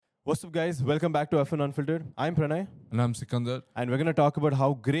What's up, guys? Welcome back to F1 Unfiltered. I'm Pranay, And I'm Sikander and we're going to talk about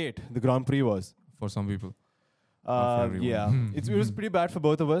how great the Grand Prix was. for some people. Not for everyone. Yeah, it was pretty bad for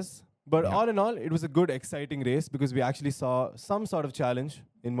both of us. But Yeah. all in all, it was a good, exciting race because we actually saw some sort of challenge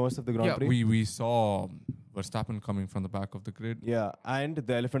in most of the Grand Prix. we saw Verstappen coming from the back of the grid. Yeah, and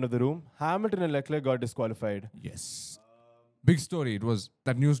the elephant of the room, Hamilton and Leclerc got disqualified. Yes. Big story. It was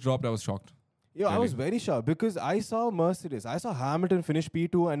that news dropped. I was shocked. Yeah, I was Really? very shocked because I saw Mercedes. I saw Hamilton finish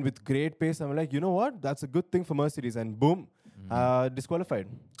P2 and with great pace. I'm like, you know what? That's a good thing for Mercedes. And boom, disqualified.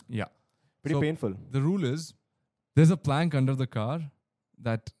 Yeah. Pretty So painful. The rule is there's a plank under the car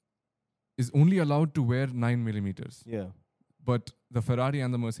that is only allowed to wear 9 millimeters. Yeah. But the Ferrari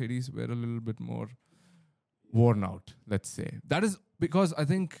and the Mercedes were a little bit more worn out, let's say. That is because I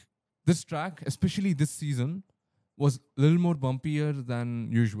think this track, especially this season, was a little more bumpier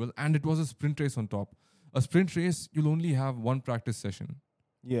than usual, and it was a sprint race on top. A sprint race, you'll only have one practice session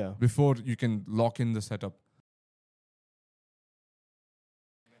Yeah. before you can lock in the setup.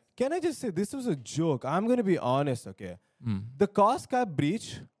 Can I just say this was a joke? I'm going to be honest, okay? Mm. The cost cap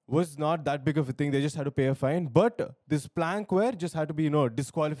breach was not that big of a thing. They just had to pay a fine. But this plank wear just had to be,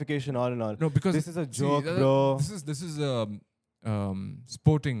 disqualification all in all. No, because This is a joke, see, bro. This is a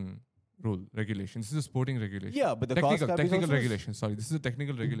sporting rule regulation. This is a sporting regulation. Yeah, but the cost cap is technical also regulation. Sorry, this is a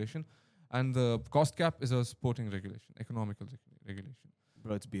technical regulation, and the cost cap is a sporting regulation, economical regulation.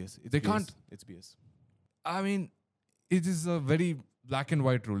 Bro, it's BS. It's They BS. can't- It's BS. I mean, it is a very black and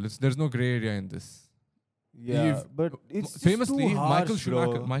white rule. There's no gray area in this. Yeah, If- but it's just Famously, too harsh,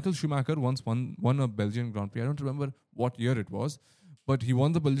 Michael Schumacher once won a Belgian Grand Prix. I don't remember what year it was, but he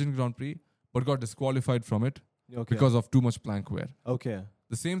won the Belgian Grand Prix, but got disqualified from it Okay. because of too much plank wear. Okay.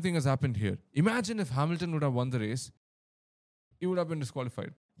 The same thing has happened here. Imagine if Hamilton would have won the race, he would have been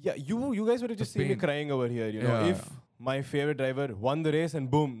disqualified. Yeah, you guys would have just The seen me pain. crying over here. You know, Yeah, if yeah. my favorite driver won the race and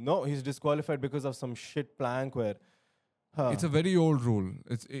boom, no, he's disqualified because of some shit plank wear. Huh. It's a very old rule.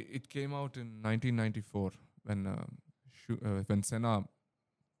 It came out in 1994 when Senna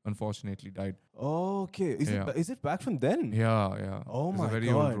unfortunately died. Okay. Yeah. Is it back from then? Yeah. Oh It's my a very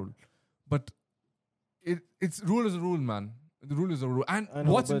God. old rule. But it's rule is a rule, man. The rule is a rule. And I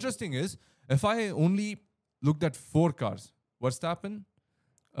know, what's but- interesting is if I only looked at 4 cars, Verstappen,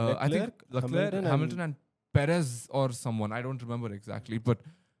 I think Leclerc, Hamilton and Perez or someone, I don't remember exactly. But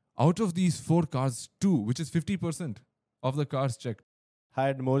out of these 4 cars, 2, which is 50% of the cars checked.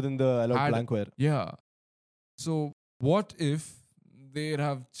 Had more than the allowed Had- plank wear. Yeah. So what if they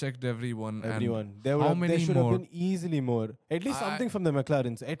have checked everyone? Everyone. And how many there should more? have been easily more. At least something from the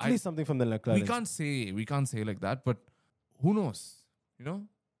McLarens. At least something from the McLarens. We can't say like that, but who knows? You know?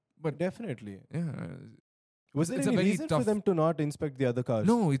 But Definitely. yeah. Was there it's a any very reason for tough- them to not inspect the other cars?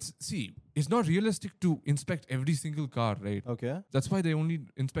 No, it's not realistic to inspect every single car, right? Okay. That's why they only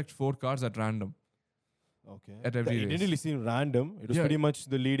inspect 4 cars at random. Okay. At every It race. didn't really seem random. It was Yeah. pretty much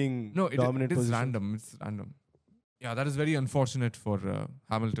the leading No, dominant it is position. random. It's random. Yeah, that is very unfortunate for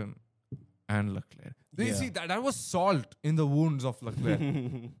Hamilton and Leclerc. You Yeah. see, that was salt in the wounds of Leclerc.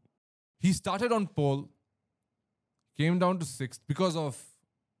 He started on pole, came down to 6th because of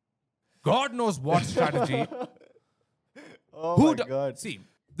God knows what strategy. Oh Who my do- God. See,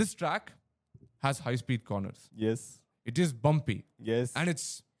 this track has high-speed corners. Yes. It is bumpy. Yes. And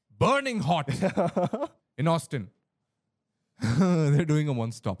it's burning hot in Austin. They're doing a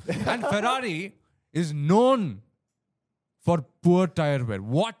one-stop. And Ferrari is known for poor tire wear.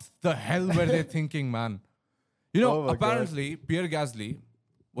 What the hell were they thinking, man? You know, Oh my apparently, Pierre Gasly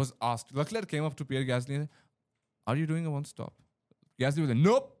was asked. Leclerc came up to Pierre Gasly and said, "Are you doing a one-stop?" Gasly was like,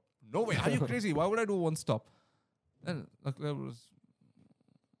 "Nope. No way. Are you crazy? Why would I do a one-stop?" And Leclerc was,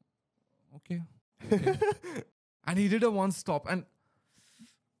 okay. And he did a one-stop. And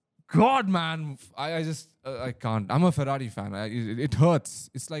God, man, I just, I can't. I'm a Ferrari fan. It hurts.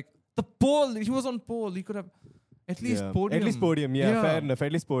 It's like the pole. He was on pole. He could have at least podium. At least podium. Yeah, fair enough.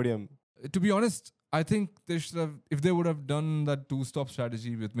 At least podium. To be honest, I think they should have, if they would have done that 2-stop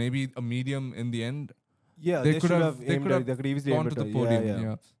strategy with maybe a medium in the end, Yeah, they they could should have, have they aimed could at- have they could easily gone aim to at the it. podium. Yeah.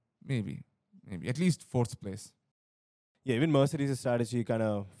 Yeah. Maybe. At least 4th place. Yeah, even Mercedes' strategy kind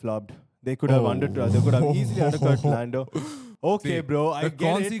of flopped. They could have they could have easily undercut Lando. Okay, See, bro, I the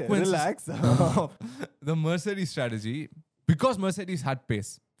get it. consequences Relax. of the Mercedes strategy, because Mercedes had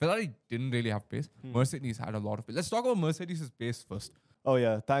pace. Ferrari didn't really have pace. Mercedes had a lot of pace. Let's talk about Mercedes' pace first. Oh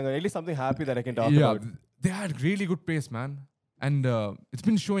yeah, thank God. At least something happy that I can talk Yeah, about. they had really good pace, man. And it's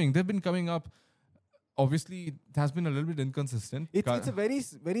been showing. They've been coming up. Obviously, it has been a little bit inconsistent. It's a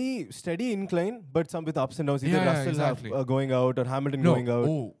very steady incline, but some with ups and downs. Either Yeah, Russell exactly. going out or Hamilton going out.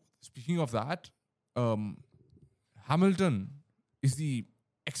 Oh, speaking of that, Hamilton is the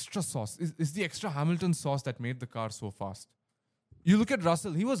extra sauce. It's the extra Hamilton sauce that made the car so fast. You look at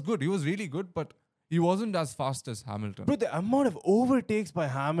Russell, he was good. He was really good, but he wasn't as fast as Hamilton. Bro, the amount of overtakes by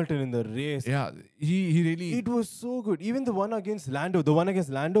Hamilton in the race. Yeah, he really... It was so good. Even the one against Lando,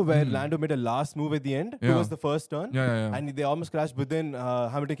 where Lando made a last move at the end towards the first turn. Yeah. And they almost crashed, but then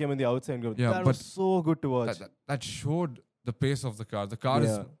Hamilton came on the outside. And Yeah, that was so good to watch. That showed the pace of the car. The car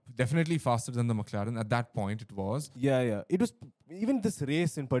is definitely faster than the McLaren. At that point, it was. Yeah. It was, even this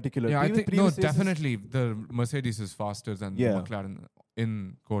race in particular. Yeah, I even think, previous races, definitely the Mercedes is faster than the McLaren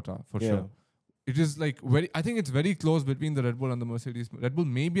in COTA, for sure. It is like I think it's very close between the Red Bull and the Mercedes. Red Bull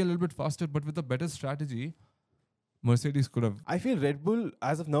may be a little bit faster, but with a better strategy, Mercedes could have. I feel Red Bull,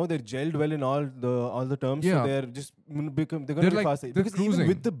 as of now, they're gelled well in all the terms. Yeah. So they're just they're going to be like, faster. they're Because cruising. even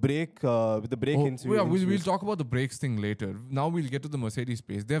with the brake We'll talk about the brakes thing later. Now we'll get to the Mercedes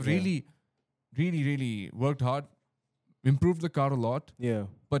pace. They've really worked hard, improved the car a lot. Yeah.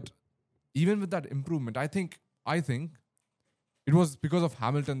 But even with that improvement, I think it was because of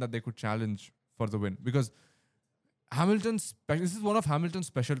Hamilton that they could challenge for the win. Because this is one of Hamilton's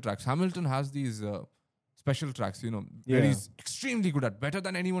special tracks. Hamilton has these special tracks, where he's extremely good at, better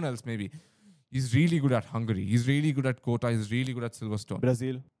than anyone else maybe. He's really good at Hungary. He's really good at COTA. He's really good at Silverstone.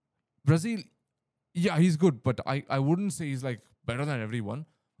 Brazil, yeah, he's good, but I wouldn't say he's like better than everyone.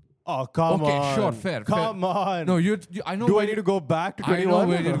 Oh, come on. Okay, sure, fair. Come on. No, I know. Do I need to go back to 21?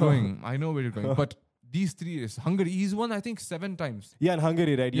 I know where you're going. But these three is Hungary. He's won, I think, 7 times. Yeah, in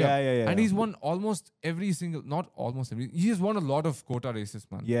Hungary, right? Yeah. And he's won almost every single, not almost every, he has won a lot of COTA races,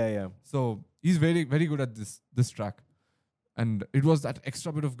 man. Yeah. So he's very, very good at this track. And it was that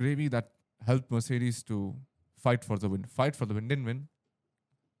extra bit of gravy that helped Mercedes to fight for the win. Didn't win.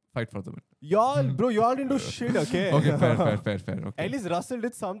 Fight for the win. Y'all didn't do shit, okay? Okay, fair. Okay. At least Russell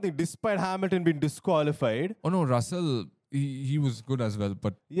did something despite Hamilton being disqualified. Oh no, Russell, he was good as well,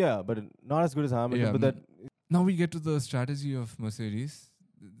 but... Yeah, but not as good as Hamilton. Yeah, but that... Now we get to the strategy of Mercedes.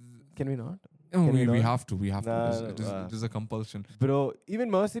 Can we not? No, Can we have to. Nah, It is a compulsion. Bro, even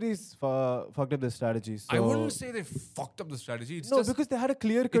Mercedes fucked up their strategy. So I wouldn't say they fucked up the strategy. It's no, because they had a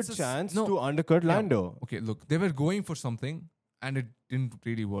clear-cut chance to undercut Lando. Okay, look, they were going for something and it didn't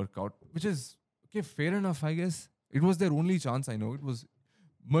really work out, which is, okay, fair enough, I guess. It was their only chance, I know. It was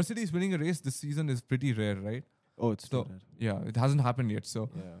Mercedes winning a race this season is pretty rare, right? Oh, it's so, yeah, it hasn't happened yet. So,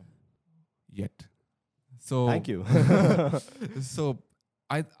 yet. So, thank you. So,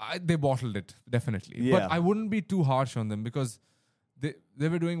 they bottled it, definitely. Yeah. But I wouldn't be too harsh on them because they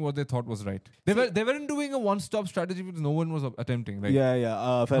were doing what they thought was right. They weren't doing a one-stop strategy because no one was attempting, right?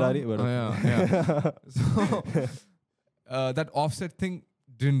 Yeah. Ferrari. Yeah. So, that offset thing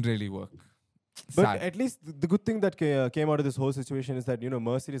didn't really work. But Sad. at least the good thing that came out of this whole situation is that,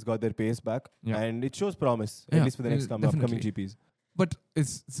 Mercedes got their pace back and it shows promise, at least for the next upcoming GPs. But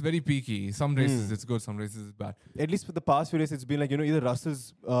it's very peaky. Some races it's good, some races it's bad. At least for the past few races, it's been like, either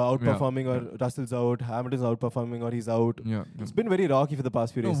Russell's outperforming or Russell's out, Hamilton's outperforming or he's out. Yeah. It's been very rocky for the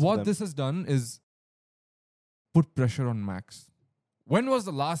past few races. What this has done is put pressure on Max. When was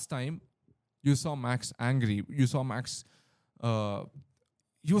the last time you saw Max angry? You saw Max...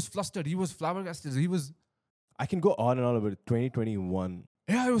 he was flustered. He was flabbergasted. I can go on and on about 2021.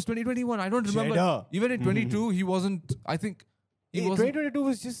 Yeah, it was 2021. I don't remember. Jeddah. Even in 22, he wasn't... I think... 2022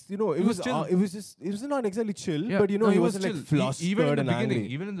 was just, it was chill. It was not exactly chill, but he wasn't chill. like flustered and angry.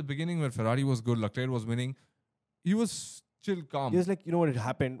 Even in the beginning where Ferrari was good, Leclerc was winning, he was chill, calm. He was like, what, it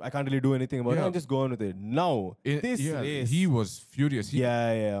happened. I can't really do anything about it. I'm just going with it. Now, this race. He was furious.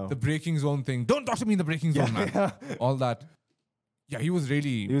 The braking zone thing. Don't talk to me in the braking zone, man. All that. Yeah, he was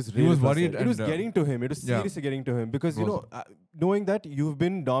really worried. It was getting to him. It was seriously getting to him because, knowing that you've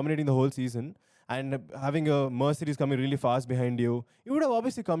been dominating the whole season, and having a Mercedes coming really fast behind you, it would have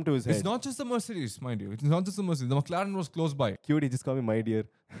obviously come to his head. It's not just the Mercedes, mind you. It's not just the Mercedes. The McLaren was close by. Cutie, just call me my dear.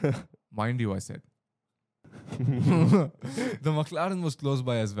 Mind you, I said. The McLaren was close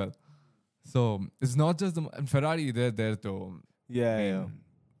by as well. So, it's not just and Ferrari, they're there too. Yeah.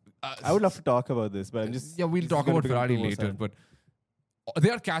 I would love to talk about this, but I'm just... Yeah, we'll talk about Ferrari later, but they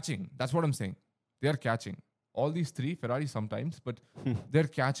are catching. That's what I'm saying. They are catching. All these three, Ferrari sometimes, but they're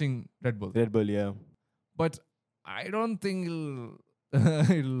catching Red Bull. Red Bull, yeah. But I don't think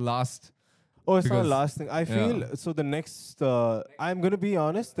it'll last. Oh, it's not the last thing. I feel, so the next, I'm going to be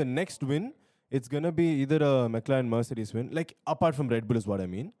honest, the next win, it's going to be either a McLaren Mercedes win, like apart from Red Bull is what I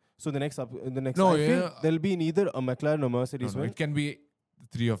mean. So the next, feel there'll be neither a McLaren or Mercedes win. It can be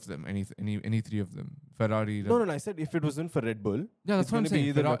three of them, any three of them. Ferrari. No, I said if it wasn't for Red Bull, yeah, that's what I'm saying.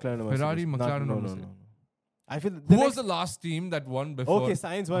 Either McLaren or Mercedes. Ferrari, McLaren, or Mercedes. No. I feel who was the last team that won before? Okay,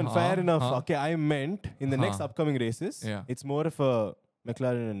 Sainz won. Fair enough. Okay, I meant in the next upcoming races, it's more of a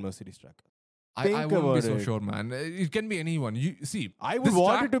McLaren and Mercedes track. I wouldn't be so sure, man. It can be anyone. You see, I would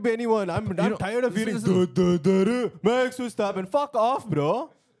want it to be anyone. I'm tired of hearing Max Verstappen. Fuck off,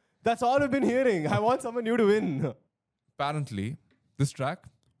 bro. That's all we've been hearing. I want someone new to win. Apparently, this track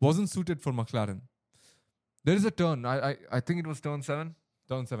wasn't suited for McLaren. There is a turn. I think it was turn 7.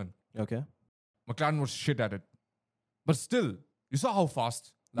 Turn 7. Okay. McLaren was shit at it. But still, you saw how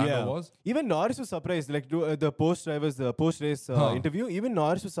fast Lando was. Even Norris was surprised. Like the post-race interview, even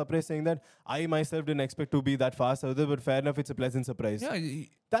Norris was surprised, saying that I myself didn't expect to be that fast. But fair enough, it's a pleasant surprise. Yeah,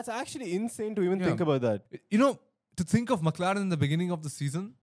 that's actually insane to even think about that. You know, to think of McLaren in the beginning of the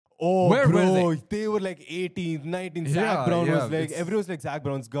season. Oh, where were they? They were like 18th, 19th. Zach Brown was like, everyone was like, Zach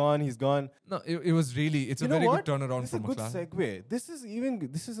Brown's gone, he's gone. No, it was really, it's a very good turnaround for McLaren. This is a good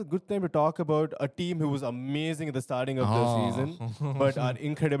segue. This is a good time to talk about a team who was amazing at the starting of the season, but are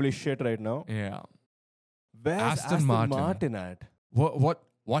incredibly shit right now. Yeah. Where's Aston Martin at?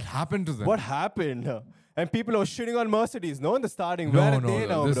 What happened to them? What happened? And people are shitting on Mercedes, no, in the starting. Where are they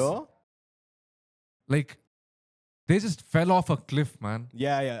now, bro? Like, they just fell off a cliff, man.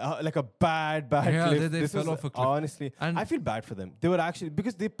 Yeah. Like a bad cliff. They fell off a cliff. Honestly, and I feel bad for them. They were actually,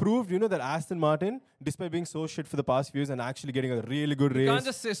 because they proved, that Aston Martin, despite being so shit for the past few years and actually getting a really good race. You can't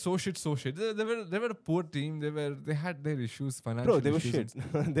just say so shit. They were a poor team. They had their issues, financial issues. Bro, they were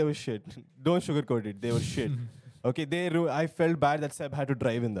shit. They were shit. Don't sugarcoat it. They were shit. Okay, I felt bad that Seb had to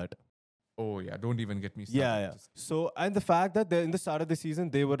drive in that. Oh, yeah. Don't even get me started. Yeah. So, and the fact that in the start of the season,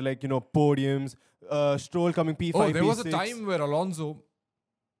 they were like, podiums, Stroll coming P5, Oh, there P6. was a time where Alonso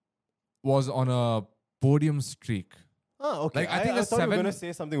was on a podium streak. Oh, okay. Like, I think I thought you were going to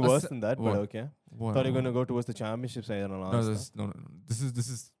say something worse than that, but okay. What? Thought you were going to go towards the championship side and all that. No. This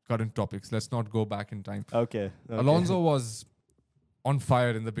is current topics. Let's not go back in time. Okay. Alonso was on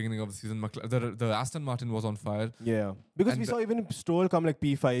fire in the beginning of the season. The Aston Martin was on fire. Yeah. Because we saw even Stroll come like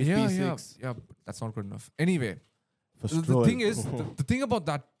P5, P6. Yeah, that's not good enough. Anyway, the thing is, the thing about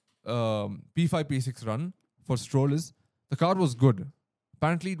that P5, P6 run for Stroll is the car was good.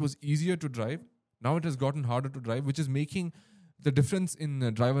 Apparently, it was easier to drive. Now it has gotten harder to drive, which is making the difference in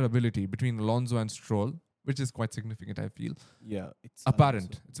driver ability between Alonso and Stroll, which is quite significant, I feel. Yeah. It's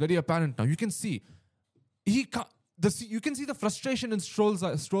apparent. It's very apparent now. You can see. You can see the frustration in Stroll's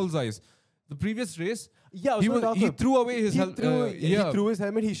eyes. The previous race, he threw away his helmet. He threw his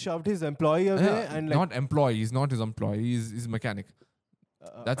helmet. He shoved his employee away, and not employee. He's not his employee. He's mechanic.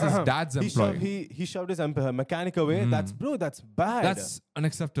 That's his dad's employee. He shoved his mechanic away. That's bad. That's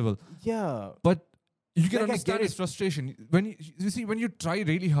unacceptable. Yeah, but you can understand his frustration when you try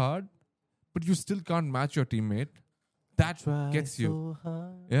really hard, but you still can't match your teammate. That gets you.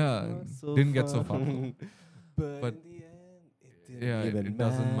 Didn't get so far. But in the end, it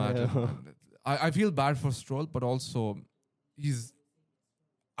doesn't matter. I feel bad for Stroll, but also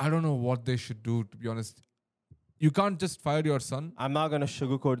I don't know what they should do, to be honest. You can't just fire your son. I'm not going to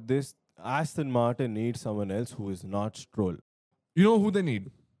sugarcoat this. Aston Martin needs someone else who is not Stroll. You know who they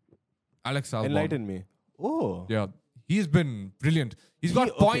need? Alex Albon. Enlighten me. Oh. Yeah. He's been brilliant. He's got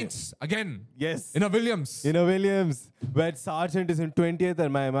points again. Yes. In a Williams. Where Sargent is in 20th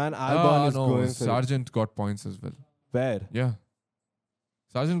and my man Albon is going. Sargent got points as well. Where? Yeah.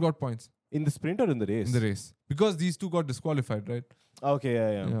 Sargent got points. In the sprint or in the race? In the race. Because these two got disqualified, right? Okay,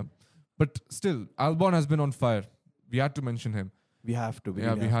 yeah. But still, Albon has been on fire. We had to mention him. We have to. We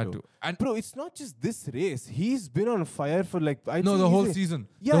had to. And bro, it's not just this race. He's been on fire for the whole season.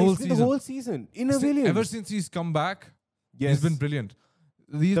 Yeah, the whole season. In a Williams. Ever since he's come back, he's been brilliant.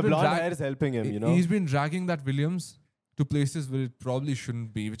 The blonde hair is helping him, He's been dragging that Williams to places where it probably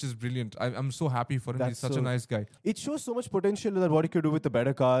shouldn't be, which is brilliant. I'm so happy for him. He's such a nice guy. It shows so much potential that what he could do with a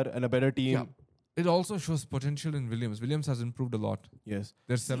better car and a better team. Yeah. It also shows potential in Williams. Williams has improved a lot. Yes.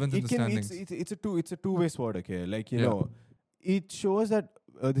 They're 7th in the standings. It's a two-way sword, okay? It shows that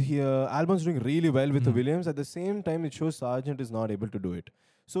Albon's doing really well with the Williams. At the same time, it shows Sargent is not able to do it.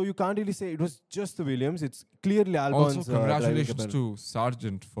 So you can't really say it was just the Williams. It's clearly Albon's. Also, congratulations to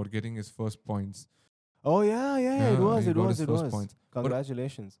Sargent for getting his first points. Oh, yeah. It was. Points.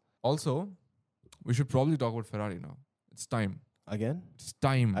 Congratulations. But also, we should probably talk about Ferrari now. It's time. Again? It's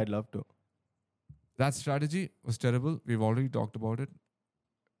time. I'd love to. That strategy was terrible. We've already talked about it.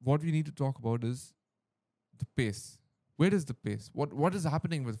 What we need to talk about is the pace. Where is the pace? What is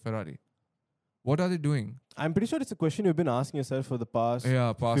happening with Ferrari? What are they doing? I'm pretty sure it's a question you've been asking yourself for the past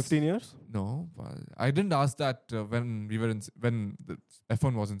 15 years. No, I didn't ask that when the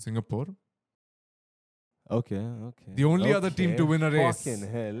F1 was in Singapore. Okay. The only other team to win a race. Fucking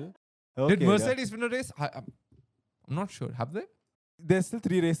hell. Okay, did Mercedes win a race? I'm not sure. Have they? There's still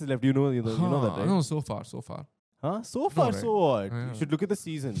 3 races left. You know that, right? No, so far. Huh? So far, right? so what? Yeah. You should look at the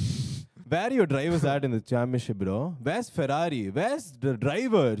season. Where are your drivers at in the championship, bro? Where's Ferrari? Where's the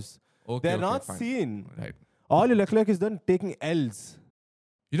drivers? Okay, They're okay, not fine. seen. Right. All your Leclerc is done taking L's.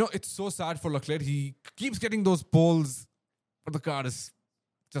 You know, it's so sad for Leclerc. He keeps getting those poles, but the car is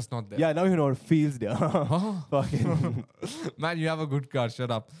just not there. Yeah, now you know what it feels there. Huh? Fucking. Man, you have a good car. Shut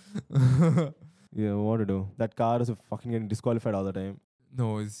up. Yeah, what to do? That car is fucking getting disqualified all the time.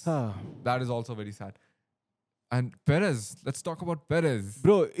 No, that is also very sad. And Perez, let's talk about Perez.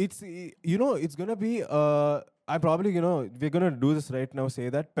 Bro, it's gonna be I probably we're gonna do this right now. Say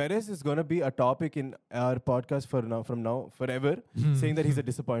that Perez is gonna be a topic in our podcast from now forever, saying that he's a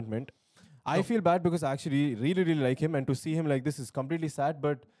disappointment. I feel bad because I actually really really like him, and to see him like this is completely sad.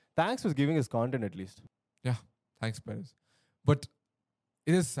 But thanks for giving us content at least. Yeah, thanks, Perez. But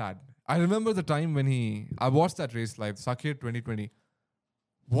it is sad. I remember the time when I watched that race live, Sakir 2020.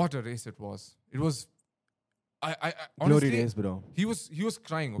 What a race it was! It was. I honestly, Glory days, bro. He was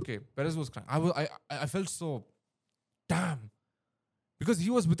crying. Okay, Perez was crying. I felt so damn because he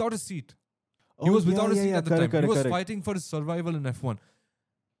was without a seat. He was without a seat at the time. He was fighting for his survival in F1,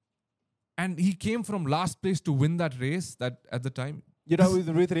 and he came from last place to win that race. That at the time,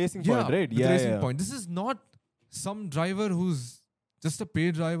 with Racing Point, right? With Racing Point. This is not some driver who's just a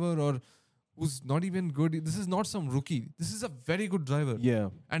paid driver or who's not even good. This is not some rookie. This is a very good driver. Yeah,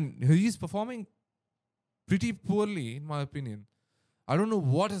 and he's performing pretty poorly, in my opinion. I don't know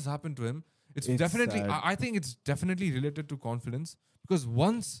what has happened to him. It's definitely, I think it's definitely related to confidence because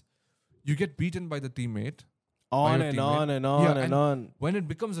once you get beaten by the teammate, on and on. When it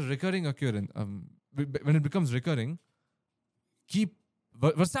becomes a recurring occurrence, when it becomes recurring,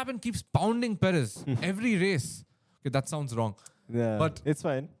 Verstappen keeps pounding Perez every race. Okay, that sounds wrong. Yeah, but it's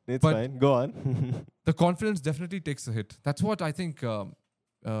fine. It's fine. Go on. The confidence definitely takes a hit. That's what I think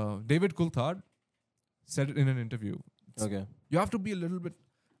David Coulthard said it in an interview. Okay. You have to be a little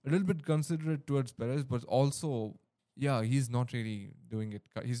bit considerate towards Perez, but also, he's not really doing it.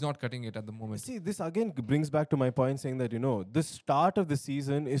 He's not cutting it at the moment. See, this again brings back to my point saying that, the start of the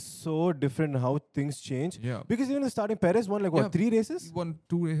season is so different how things change. Yeah. Because even the starting Perez won 3 races? He won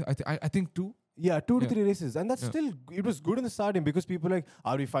 2 races. I think 2. Yeah, 2 to 3 races. And that's still, it was good in the starting because people were like,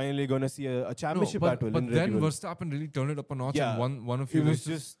 are we finally going to see a championship battle? But then Verstappen really turned it up a notch and won a few races.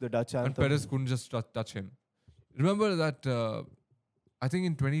 It was just the Dutch anthem. And Perez couldn't just touch him. Remember that, I think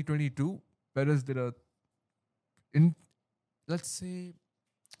in 2022, Perez did let's say,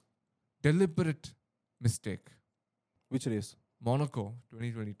 deliberate mistake. Which race? Monaco,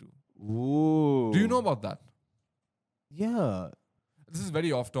 2022. Ooh. Do you know about that? Yeah. This is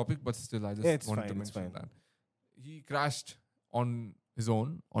very off topic, but still, I just wanted to mention that. He crashed on his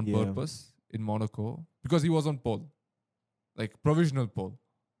own, on purpose, in Monaco, because he was on pole. Like, provisional pole.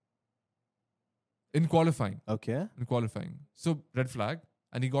 In qualifying. Okay. In qualifying. So, red flag,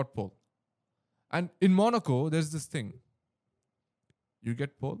 and he got pole. And in Monaco, there's this thing. You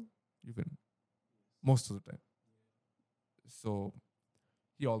get pole, you win. Most of the time. So,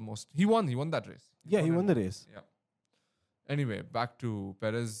 he won that race. Yeah, he won the race. Yeah. Anyway, back to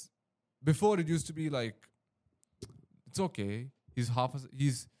Perez. Before it used to be like, it's okay. He's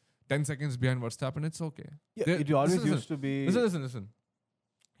 10 seconds behind Verstappen. It's okay. Yeah, it always used to be. Listen.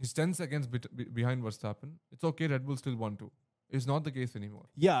 He's 10 seconds behind Verstappen. It's okay. Red Bull still won too. It's not the case anymore.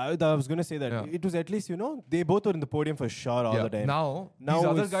 Yeah, I was going to say that. Yeah. It was at least, they both were in the podium for sure all the time. Now these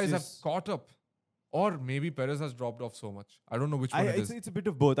other guys have caught up. Or maybe Perez has dropped off so much. I don't know which one it is. It's a bit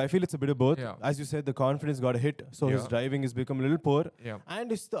of both. I feel it's a bit of both. Yeah. As you said, the confidence got a hit. So his driving has become a little poor. Yeah. And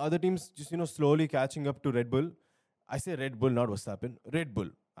it's the other teams just, slowly catching up to Red Bull. I say Red Bull, not Verstappen. Red Bull,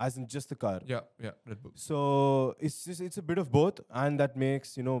 as in just the car. Yeah, Red Bull. So it's a bit of both. And that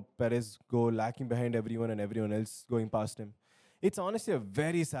makes, Perez go lacking behind everyone and everyone else going past him. It's honestly a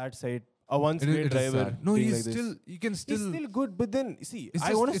very sad sight. A once great driver. No, he's he's still good, but then see,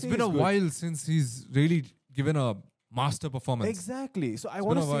 it's been a while since he's really given a master performance. Exactly. So I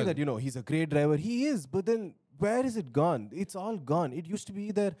want to say that, he's a great driver. He is, but then where is it gone? It's all gone. It used to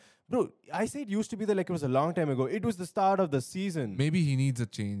be there. Bro, I say it used to be there like it was a long time ago. It was the start of the season. Maybe he needs a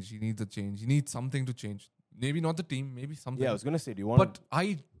change. He needs something to change. Maybe not the team, maybe something. Yeah, I was going to say, But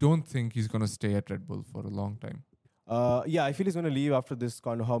I don't think he's going to stay at Red Bull for a long time. I feel he's going to leave after this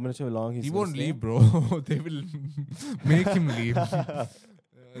kind of how much long he won't leave, bro. They will make him leave.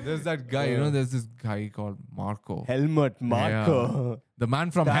 There's that guy, there's this guy called Marco. Helmut Marco. Yeah. The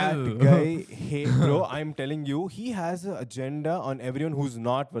man from hell. That guy, hey, bro, I'm telling you, he has an agenda on everyone who's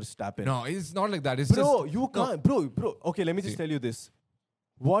not Verstappen. No, it's not like that. It's you can't. Bro. Okay, let me just tell you this.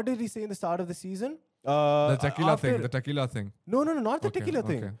 What did he say in the start of the season? The tequila after- thing. The tequila thing. No, not the Okay, tequila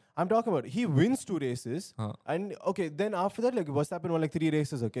thing. okay. I'm talking about he wins 2 races, Huh. and okay, then after that, like Verstappen won like 3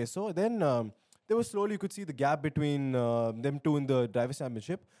 races. Okay, so then there was slowly you could see the gap between them two in the drivers'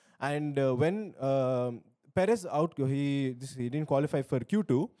 championship, and when Perez he didn't qualify for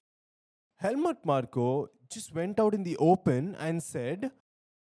Q2. Helmut Marko just went out in the open and said,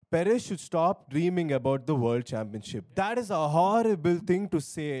 Perez should stop dreaming about the world championship. That is a horrible thing to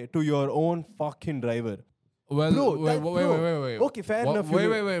say to your own fucking driver. Well, Bro, wait. Okay, fair enough.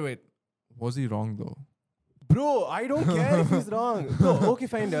 Wait. Was he wrong though? Bro, I don't care if he's wrong. Bro, okay,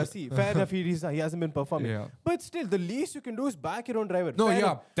 fine. See, fair enough. He hasn't been performing. Yeah. But still, the least you can do is back your own driver. No, Fair yeah,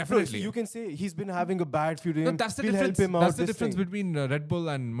 enough. definitely. Bro, you can say he's been having a bad few days. No, that's the we'll difference. help him out. That's the this difference thing. between Red Bull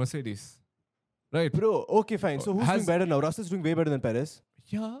and Mercedes, right? Bro, okay, fine. So who's Has- doing better now? Russell's doing way better than Perez.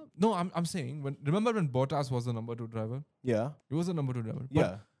 Yeah. No, I'm saying remember when Bottas was the number 2 driver? Yeah. He was the number 2 driver. Yeah.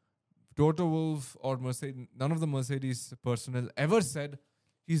 But Toto Wolff or Mercedes, none of the Mercedes personnel ever said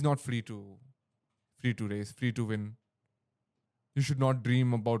he's not free to race, free to win. You should not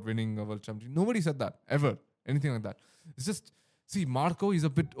dream about winning a world championship. Nobody said that ever. Anything like that. It's just Marco is a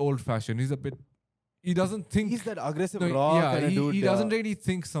bit old-fashioned. He doesn't think. He's that aggressive No, raw yeah, kind of dude. he doesn't really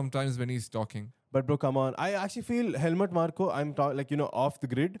think sometimes when he's talking. But bro, come on. I actually feel Helmut Marko, I'm off the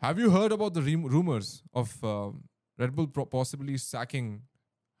grid. Have you heard about the rumors of Red Bull possibly sacking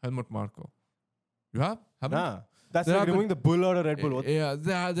Helmut Marko? You have? Haven't? Nah. That's There like have removing the bull out of Red Bull. What- Yeah,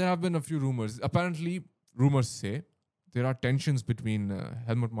 there have been a few rumors. Apparently, rumors say there are tensions between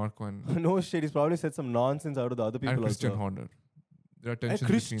Helmut Marko and No shit, he's probably said some nonsense out of the other people Christian also. Horner. There are tensions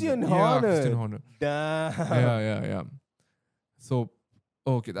Christian between them. Horner? Yeah, Christian Horner. Damn. Yeah. So,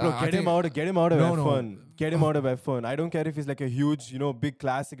 okay. Bro, get him out of No, F1. no. Get him out of F1. I don't care if he's like a huge, big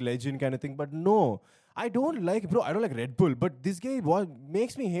classic legend kind of thing. But no, I don't like Red Bull. But this guy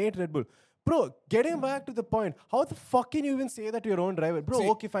makes me hate Red Bull. Bro, getting back to the point, how the fuck can you even say that to your own driver? Bro, See,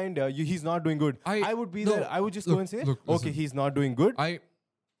 okay, fine, he's not doing good. I would be there. I would just go and say, look, okay, listen. he's not doing good.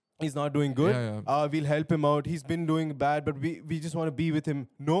 He's not doing good. Yeah. We'll help him out. He's been doing bad, but we just want to be with him.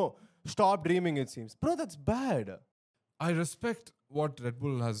 No, stop dreaming, it seems. Bro, that's bad. I respect what Red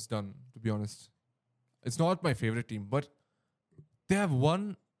Bull has done, to be honest. It's not my favorite team, but they have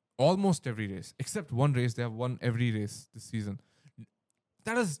won almost every race. Except one race, they have won every race this season.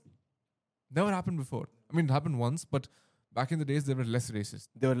 That has never happened before. I mean, it happened once, but back in the days, there were less races.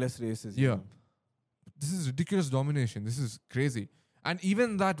 Yeah. This is ridiculous domination. This is crazy. And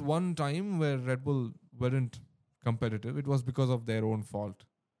even that one time where Red Bull weren't competitive, it was because of their own fault.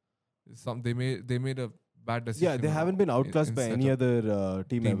 They made a bad decision. Yeah, they haven't been outclassed by any other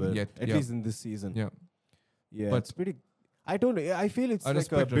team ever yet, at least in this season. Yeah. But it's pretty. I don't know. I feel it's I like a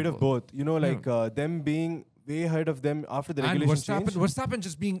respect bit Red of Bull. both. Them being way ahead of them after the And regulation change. Verstappen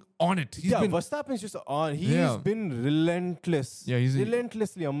just being on it. Verstappen's just on. He's been relentless. Yeah, he's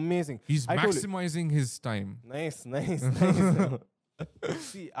relentlessly amazing. He's I told you- maximizing his time. Nice.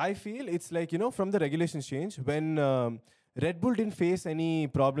 See, I feel it's like, from the regulations change, when Red Bull didn't face any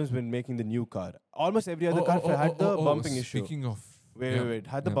problems when making the new car. Almost every other car had the bumping issue. Speaking of... Wait.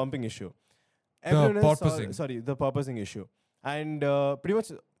 Had the bumping issue. The Everyone else porpoising. the porpoising issue. And pretty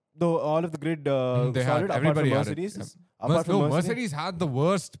much all of the grid they solved had. it apart from Everybody had Mercedes. it. Apart from Mercedes had the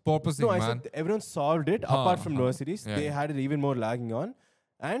worst porpoising, No, I man. said everyone solved it apart from Mercedes. Yeah, They yeah. had it even more lagging on.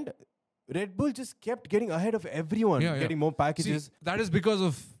 And Red Bull just kept getting ahead of everyone, getting more packages. See, that is because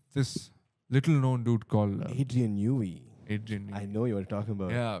of this little-known dude called Adrian Newey. Adrian. I know you were talking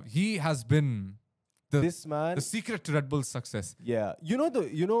about. Yeah, he has been This man. the secret to Red Bull's success. Yeah.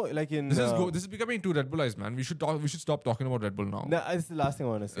 Like in... This is becoming too Red Bullized, man. We should stop talking about Red Bull now. No, it's the last thing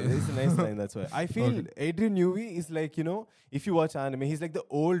I want to say. It's a nice line, that's why. I feel Adrian Newey is like, if you watch anime, he's like the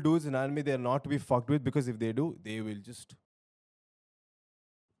old dudes in anime they're not to be fucked with because if they do, they will just...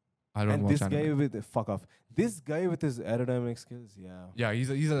 I don't And watch this anime. guy with... Fuck off. This guy with his aerodynamic skills, yeah. Yeah, he's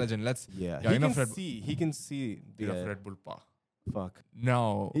a legend. Yeah, enough he can see enough Red Bull pa. Fuck.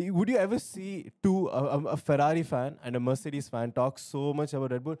 Now, Would you ever see a Ferrari fan and a Mercedes fan talk so much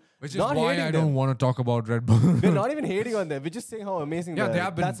about Red Bull? which is Not why hating I them. don't want to talk about Red Bull. We're not even hating on them. We're just saying how amazing Yeah, they they are.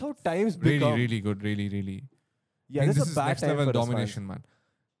 have been That's how times really, become. really good. Really. Yeah, I mean, this this is is a bad next time level for us fans. domination, man.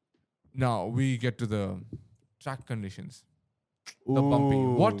 Now we get to the track conditions. The bumpy.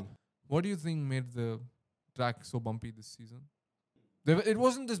 Ooh. What do you think made the track so bumpy this season? It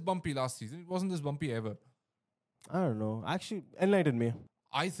wasn't this bumpy last season. It wasn't this bumpy ever. I don't know. Actually, enlighten me.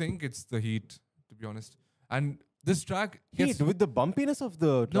 I think it's the heat, to be honest. And this track Heat with the bumpiness of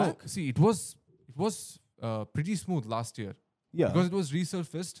the track. No, see, it was pretty smooth last year Yeah. because it was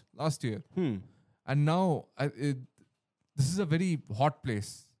resurfaced last year, Hmm. and now this is a very hot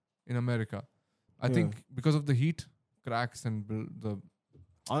place in America. I think because of the heat, cracks and the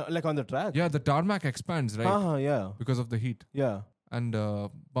like on the track. the tarmac expands, right? Yeah. Because of the heat. Yeah. And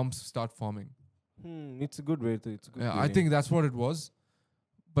bumps start forming. It's a good way to. It's a good. I think that's what it was.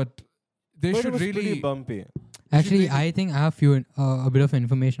 But they should it was really pretty bumpy. Actually, I think I have a bit of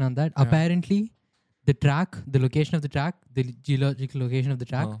information on that. Yeah. Apparently, the track, the location of the track, the geological location of the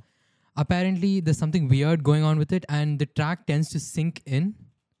track, apparently there's something weird going on with it, and the track tends to sink in,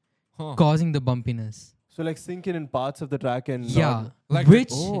 causing the bumpiness. So like sinking in parts of the track and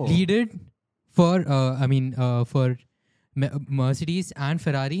which leaded for for Mercedes and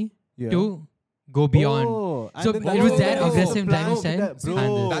Ferrari to go beyond. So it was their aggressive driving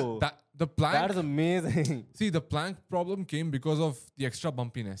style. The plank. That is amazing. See, the plank problem came because of the extra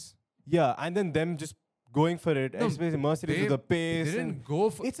bumpiness. Yeah, and then them just going for it, especially Mercedes with the pace. They didn't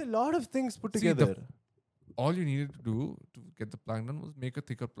go for. It's a lot of things put together. All you needed to do to get the plank done was make a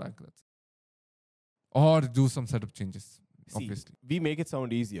thicker plank. Or do some setup changes. Obviously, we make it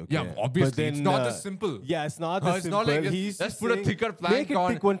sound easy. Okay? Yeah, obviously, it's not as simple. Yeah, it's not that simple. Not like let's put a thicker plank make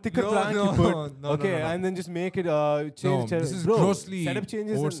on. Make one thicker plank. And then just make it change. This is grossly setup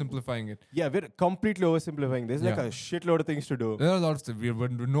changes. Oversimplifying it. Yeah, we're completely oversimplifying. There's like a shitload of things to do. There are lots of we're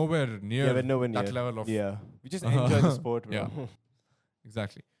nowhere near that level of. Yeah, we just enjoy the sport, bro. Yeah,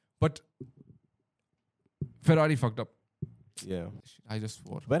 exactly. But Ferrari fucked up. Yeah, I just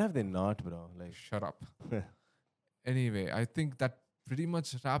swore. When have they not, bro? Like, shut up. Anyway, I think that pretty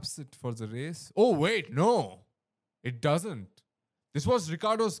much wraps it for the race. Oh, wait, no. It doesn't. This was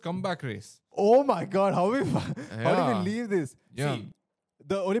Ricciardo's comeback race. Oh my God, how did we leave this? Yeah. See,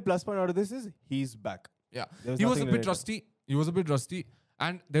 the only plus point out of this is he's back. Yeah. He was a bit rusty.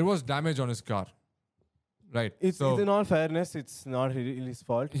 And there was damage on his car. Right. It's in all fairness, it's not really his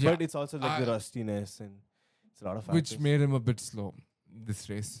fault. Yeah. But it's also like the rustiness and it's a lot of factors. Which made him a bit slow this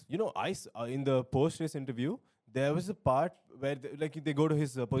race. You know, in the post-race interview, there was a part where they go to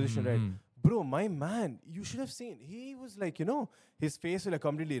his position, right? Bro, my man, you should have seen. He was like, his face was like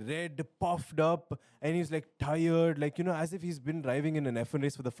completely red, puffed up, and he's like tired, like, as if he's been driving in an F1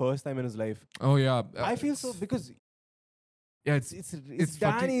 race for the first time in his life. Oh, yeah. I feel so because... Yeah, it's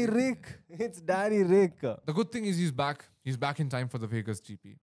Danny Rick. It's Danny Rick. The good thing is he's back. He's back in time for the Vegas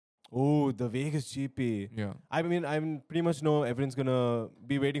GP. Oh, the Vegas GP. Yeah. I mean, I pretty much know everyone's going to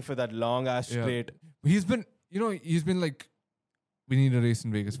be waiting for that long-ass straight. He's been like, we need a race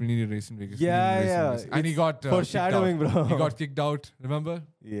in Vegas. Yeah. And he got foreshadowing, bro. He got kicked out, remember?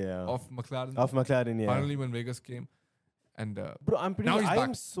 Yeah. Of McLaren. Yeah. Finally, when Vegas came. And bro,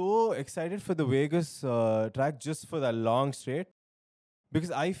 I'm so excited for the Vegas track just for that long straight.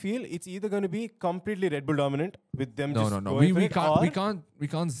 Because I feel it's either going to be completely Red Bull dominant with them No. We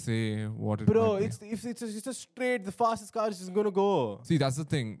can't say what it bro, might be. It's a straight, the fastest car is just going to go. See, that's the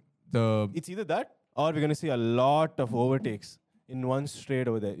thing. It's either that or we're going to see a lot of overtakes in one straight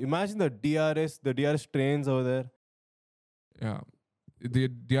over there. Imagine the DRS trains over there. Yeah. The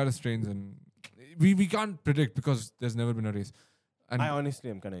DRS trains and we can't predict because there's never been a race. And I honestly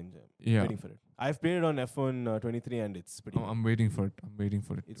am kind of waiting for it. I've played it on F1 23 and it's pretty good. I'm waiting for it.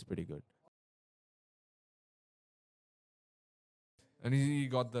 It's pretty good. And he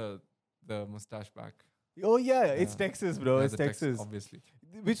got the mustache back. Oh yeah, it's Texas, bro. Yeah, it's Texas. Obviously.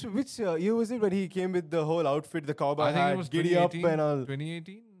 Which year was it when he came with the whole outfit, the cowboy hat, it was giddy up and all?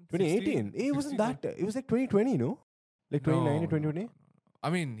 2018? 2018? It wasn't that. It was like 2020, no? Like 2019, 2020? I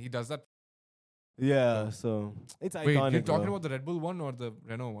mean, he does that. Yeah, so it's iconic. Wait, you're talking about the Red Bull one or the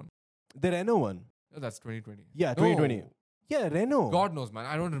Renault one? The Renault one. Oh, that's 2020. Yeah, 2020. No. Yeah, Renault. God knows, man.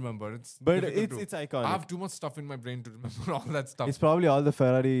 I don't remember. It's iconic. I have too much stuff in my brain to remember all that stuff. It's probably all the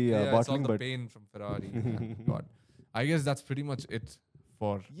Ferrari bottling. It's all the pain from Ferrari. God. I guess that's pretty much it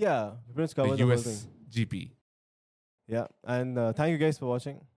for the US GP. Yeah, and thank you guys for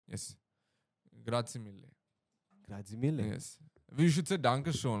watching. Yes. Grazie mille. Grazie mille. Yes. We should say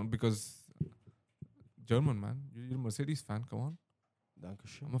Dankeschön because German, man. You're a Mercedes fan, come on.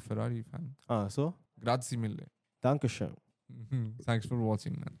 Dankeschön. I'm a Ferrari fan. So? Grazie mille. Dankeschön. Thanks for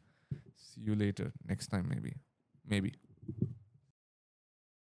watching, man. See you later. Next time, maybe.